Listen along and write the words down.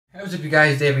What's up you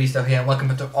guys, DaveRestore here and welcome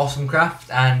back to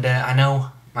AwsomCraft. And I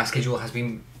know my schedule has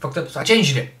been fucked up, so I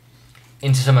changed it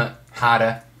into something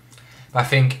harder. But I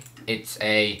think it's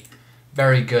a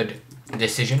very good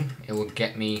decision. It will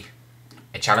get me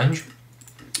a challenge.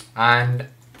 And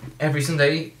every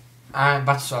Sunday,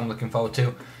 that's what I'm looking forward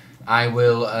to. I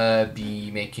will be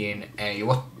making a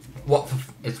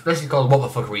it's basically called What the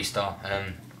Fuck Restore.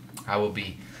 I will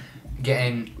be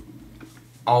getting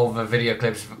all the video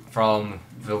clips from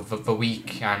the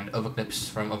week and other clips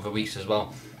from other weeks as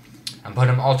well, and put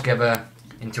them all together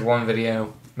into one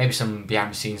video, maybe some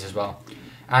behind the scenes as well.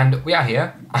 And we are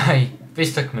here.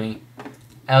 This took me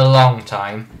a long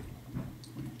time,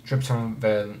 trips from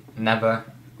the nether,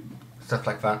 stuff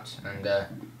like that, and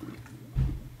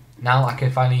now I can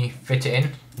finally fit it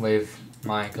in with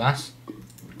my glass.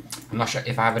 I'm not sure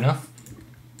if I have enough,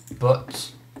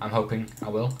 but I'm hoping I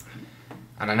will.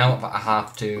 And I know that I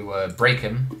have to break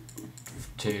them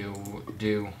to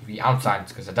do the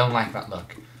outsides because I don't like that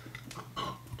look.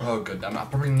 Oh good, I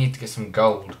probably need to get some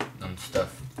gold and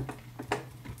stuff.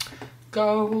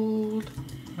 Gold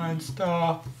and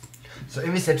stuff. So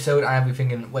in this episode I have been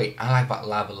thinking, wait, I like that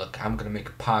lava look, I'm going to make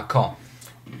a parkour.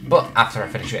 But after I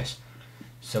finish this.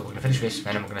 So we're going to finish this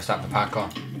and then we're going to start the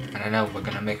parkour. And I know we're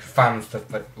going to make farm stuff,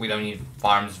 but we don't need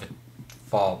farms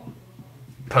for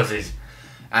pussies.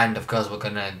 And of course we're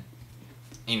gonna,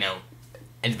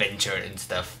 adventure and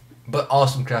stuff. But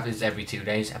AwsomCraft is every 2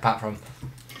 days, apart from,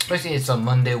 basically it's on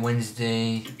Monday,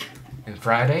 Wednesday, and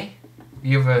Friday.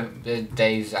 The other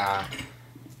days are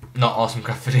not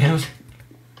AwsomCraft videos.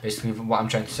 Basically what I'm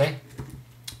trying to say.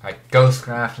 Like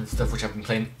Ghostcraft and stuff, which I've been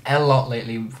playing a lot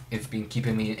lately. It's been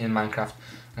keeping me in Minecraft.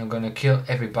 I'm gonna kill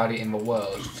everybody in the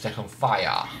world, set on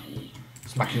fire.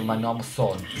 Smack you with my normal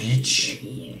sword,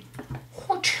 bitch.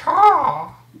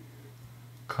 Whatcha?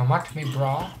 Come at me,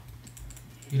 bro.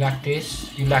 You like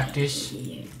this? You like this?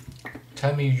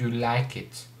 Tell me you like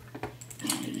it.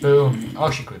 Boom. Oh,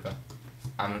 shit, creeper.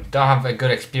 I don't have a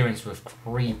good experience with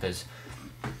creepers.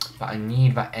 But I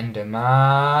need that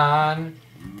Enderman.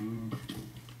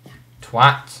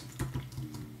 Twat.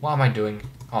 What am I doing?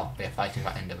 Oh, they're fighting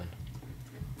that Enderman.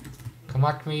 Come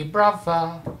at me,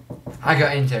 brother. I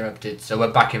got interrupted, so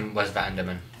we're back in. Where's that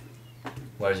Enderman?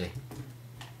 Where is he?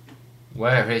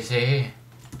 Where is he?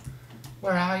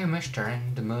 Where are you, Mr.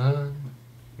 Enderman?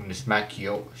 I'm gonna smack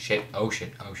you. Oh shit, oh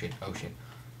shit, oh shit, oh shit.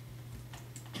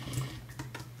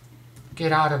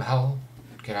 Get out of the hole.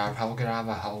 Get out of the hole, get out of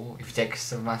the hole. If you take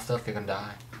some of my stuff, you're gonna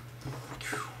die.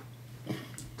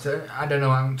 So, I don't know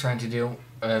what I'm trying to do.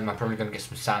 I'm probably gonna get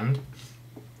some sand.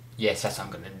 Yes, that's what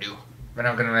I'm gonna do. Then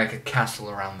I'm gonna make a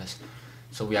castle around this.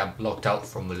 So we are blocked out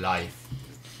from the life.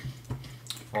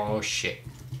 Oh shit.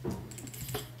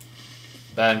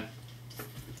 Ben.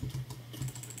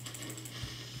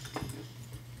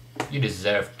 You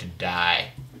deserve to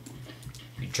die.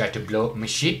 You try to blow up my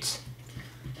shit,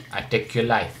 I take your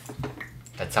life.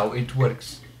 That's how it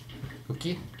works.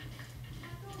 Okay?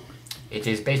 It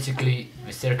is basically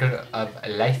the circle of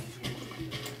life.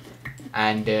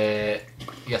 And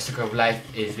your circle of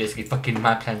life is basically fucking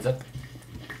my plans up.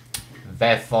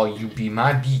 Therefore you be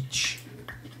my beach.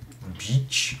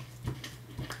 Beach?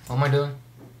 What am I doing?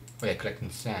 Oh yeah,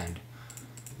 collecting sand.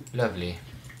 Lovely.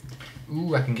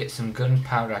 Ooh, I can get some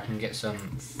gunpowder, I can get some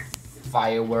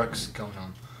fireworks going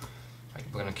on. Right,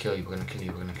 we're gonna kill you, we're gonna kill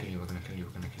you, we're gonna kill you, we're gonna kill you,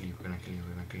 we're gonna kill you, we're gonna kill you,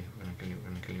 we're gonna kill you, we're gonna kill you, we're gonna kill you, we're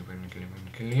gonna kill you, we're gonna kill you, we're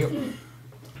gonna kill you.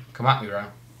 Come at me, bro.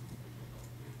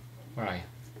 Where are you?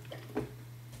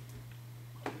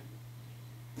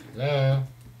 Hello?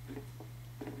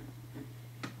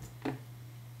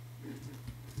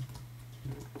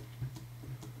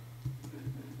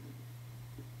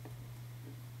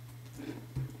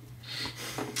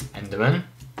 Enderman?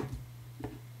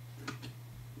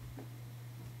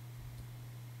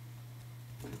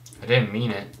 I didn't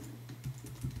mean it.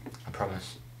 I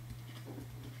promise.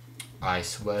 I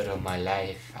swear on my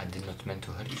life, I did not mean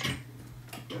to hurt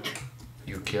you.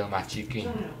 You kill my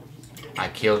chicken. I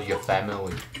kill your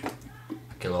family.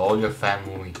 I kill all your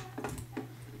family.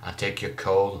 I take your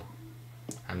coal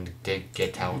and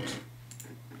get out.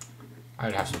 I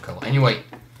would have some coal. Anyway,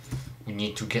 we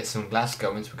need to get some glass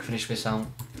going so we can finish this out.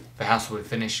 The house will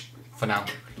finish for now.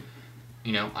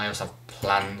 You know, I also have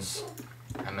plans.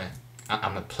 I'm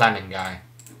a planning guy.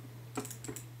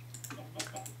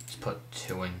 Let's put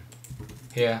 2 in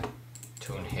here,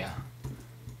 2 in here.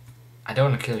 I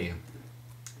don't want to kill you.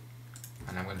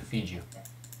 And I'm going to feed you.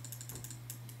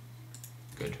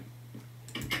 Good.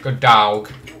 Good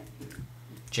dog.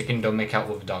 Chicken, don't make out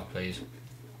with the dog, please.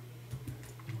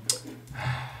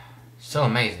 So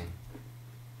amazing.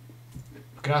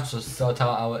 We can also sort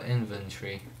out our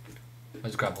inventory.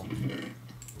 Where's gravel?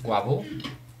 Gravel?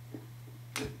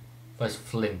 Where's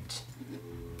flint?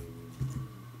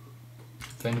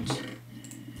 Flint.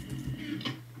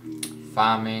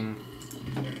 Farming.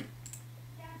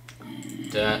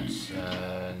 Dirt.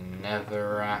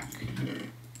 Netherrack.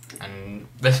 And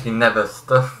basically nether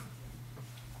stuff.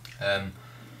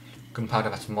 Gunpowder,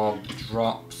 that's more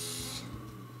drops.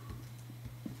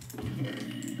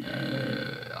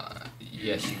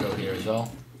 Yes, you go here as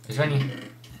well. Is there any?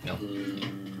 No.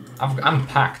 I'm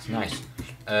packed. Nice.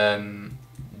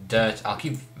 Dirt. I'll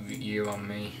keep you on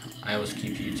me. I always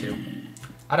keep you too.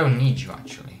 I don't need you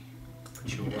actually.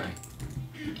 Put you away.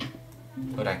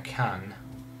 But I can.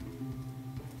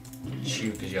 Put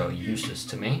you because you're useless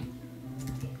to me.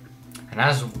 And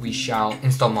as we shall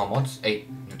install more mods. Hey,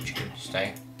 no chicken,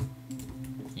 stay.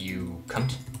 You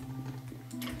cunt.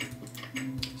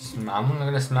 I'm not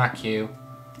gonna smack you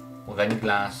with any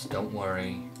glass. Don't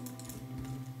worry.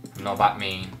 I'm not that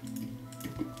mean.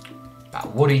 But I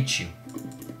would eat you.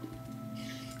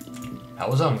 If I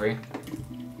was hungry,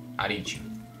 I'd eat you.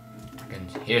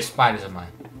 And here's spiders on my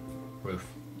roof.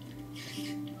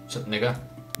 What's up, nigga?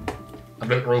 I'm a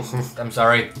bit racist. I'm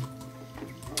sorry.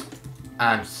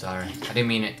 I'm sorry. I didn't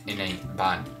mean it in a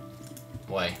bad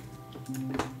way.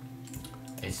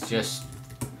 It's just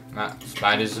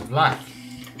spiders of life.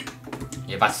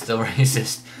 Yeah, that's still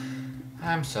racist.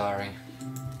 I'm sorry.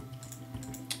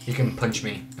 You can punch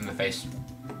me in the face.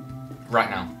 Right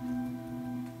now.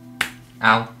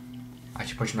 Ow. I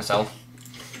should punch myself.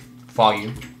 For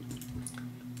you.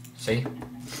 See?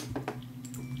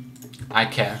 I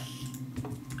care.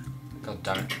 God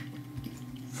damn it.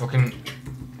 Fucking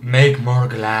make more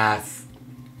glass.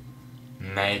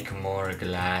 Make more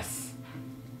glass.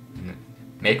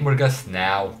 Make more glass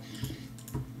now.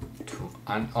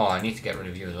 Oh, I need to get rid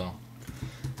of you as well.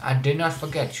 I did not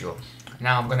forget you.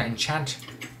 Now I'm gonna enchant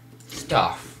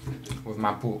stuff with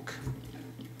my book,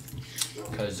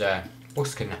 because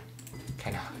books can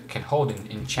hold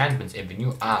enchantments in the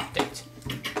new update.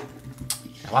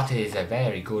 Now that is a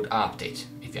very good update,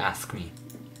 if you ask me.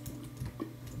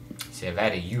 It's a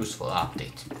very useful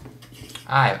update.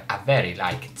 I very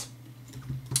like it.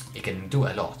 It can do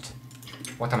a lot.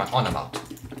 What am I on about?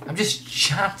 I'm just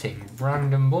chatting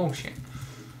random bullshit.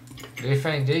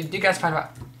 Did you guys find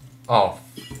out? Oh,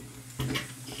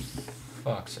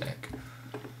 fuck's sake.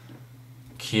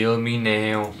 Kill me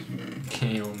now.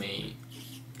 Kill me.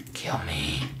 Kill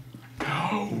me.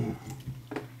 No.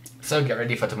 So get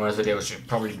ready for tomorrow's video, which should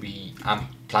probably be, I'm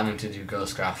planning to do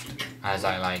AwsomCraft, as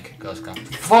I like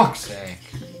AwsomCraft. Fuck's sake.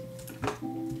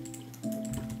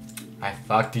 I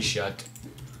fucked the shit.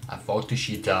 I fucked the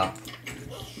shit up.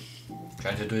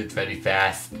 Trying to do it very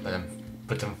fast, but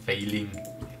I'm failing.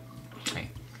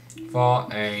 4,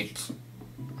 8,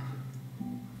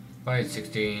 5,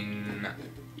 16,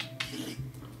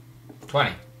 20.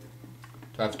 Do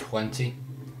I have 20?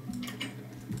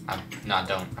 No, I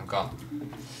don't. I've got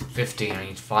 15. I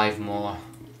need 5 more.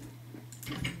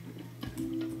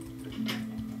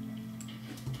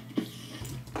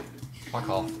 Fuck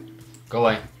off. Go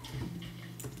away.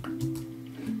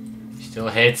 He still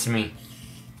hates me.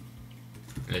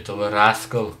 Little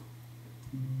rascal.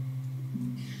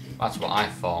 That's what I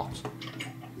thought.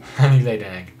 And he laid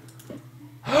an egg.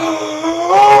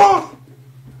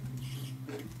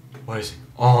 What is it?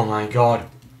 Oh my god.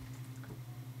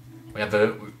 We have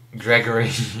a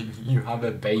Gregory. You have a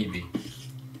baby.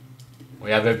 We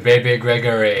have a baby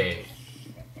Gregory.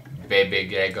 Baby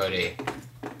Gregory.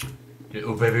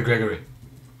 Little baby Gregory.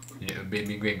 Little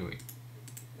baby Gregory.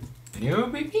 Little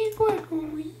baby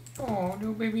Gregory. Oh,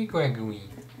 little baby Gregory.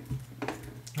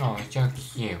 Oh, it's so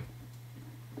cute.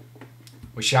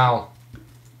 We shall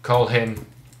call him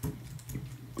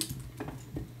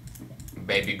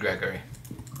Baby Gregory.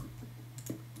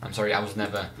 I'm sorry, I was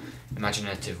never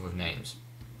imaginative with names.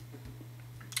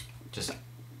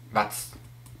 That's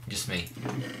just me.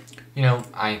 You know,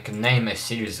 I can name a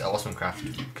series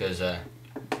AwsomCraft because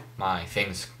my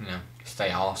things, you know,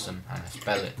 stay awesome, and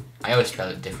I always spell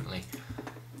it differently.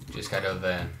 Just kind of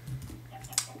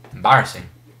embarrassing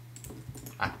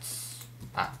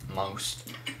at most.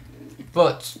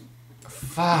 But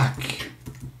fuck.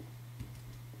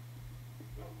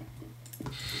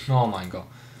 Oh my god.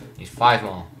 Need 5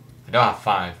 more. I don't have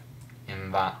 5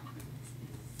 in that.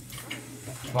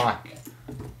 Fuck.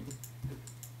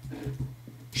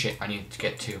 Shit, I need to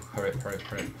get 2. Hurry up, hurry up,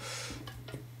 hurry up.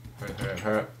 Hurry up, hurry up,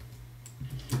 hurry up.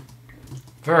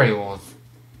 Very old.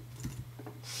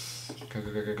 Go,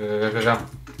 go, go, go, go, go, go.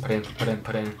 Put in, put in,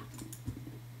 put in.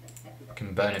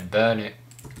 Fucking burn it,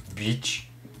 bitch.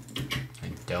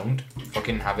 And don't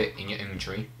fucking have it in your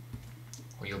inventory,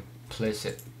 or you'll place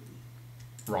it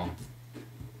wrong.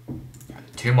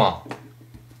 2 more.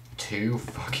 2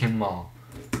 fucking more.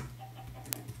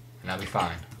 And I'll be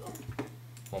fine.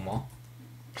 1 more.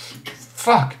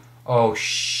 Fuck! Oh,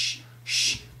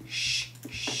 sugar.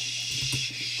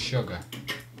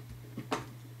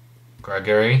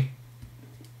 Gregory.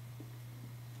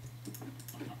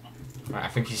 Right, I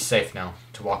think he's safe now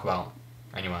to walk about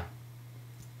anywhere.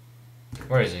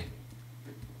 Where is he?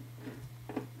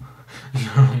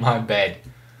 You're on my bed.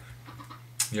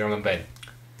 You're on my bed.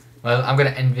 Well, I'm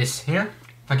going to end this here.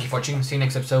 Thank you for watching. See you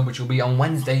next episode, which will be on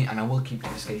Wednesday, and I will keep to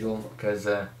the schedule because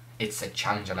it's a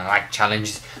challenge and I like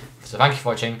challenges. So thank you for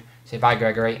watching. Say bye,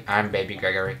 Gregory. I'm baby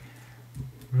Gregory.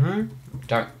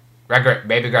 Don't. Gregory,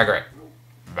 baby Gregory.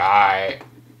 Bye.